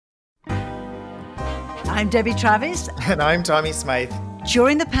I'm Debbie Travis. And I'm Tommy Smythe.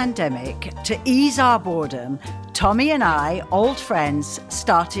 During the pandemic, to ease our boredom, Tommy and I, old friends,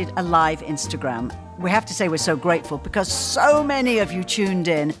 started a live Instagram. We have to say we're so grateful because so many of you tuned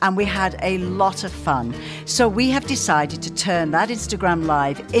in and we had a lot of fun. So we have decided to turn that Instagram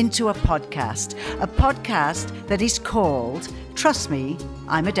Live into a podcast that is called Trust Me,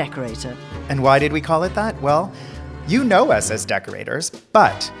 I'm a Decorator. And why did we call it that? Well, you know us as decorators,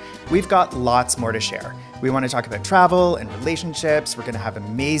 but we've got lots more to share. We want to talk about travel and relationships. We're going to have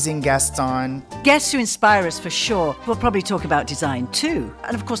amazing guests on. Guests who inspire us for sure. We'll probably talk about design too.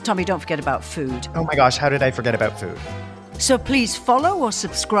 And of course, Tommy, don't forget about food. Oh my gosh, how did I forget about food? So please follow or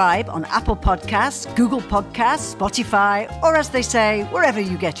subscribe on Apple Podcasts, Google Podcasts, Spotify, or as they say, wherever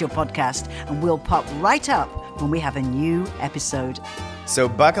you get your podcast. And we'll pop right up when we have a new episode. So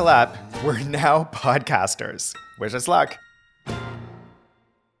buckle up. We're now podcasters. Wish us luck.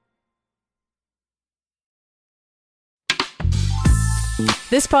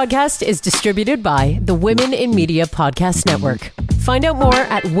 This podcast is distributed by the Women in Media Podcast Network. Find out more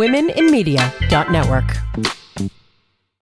at womeninmedia.network.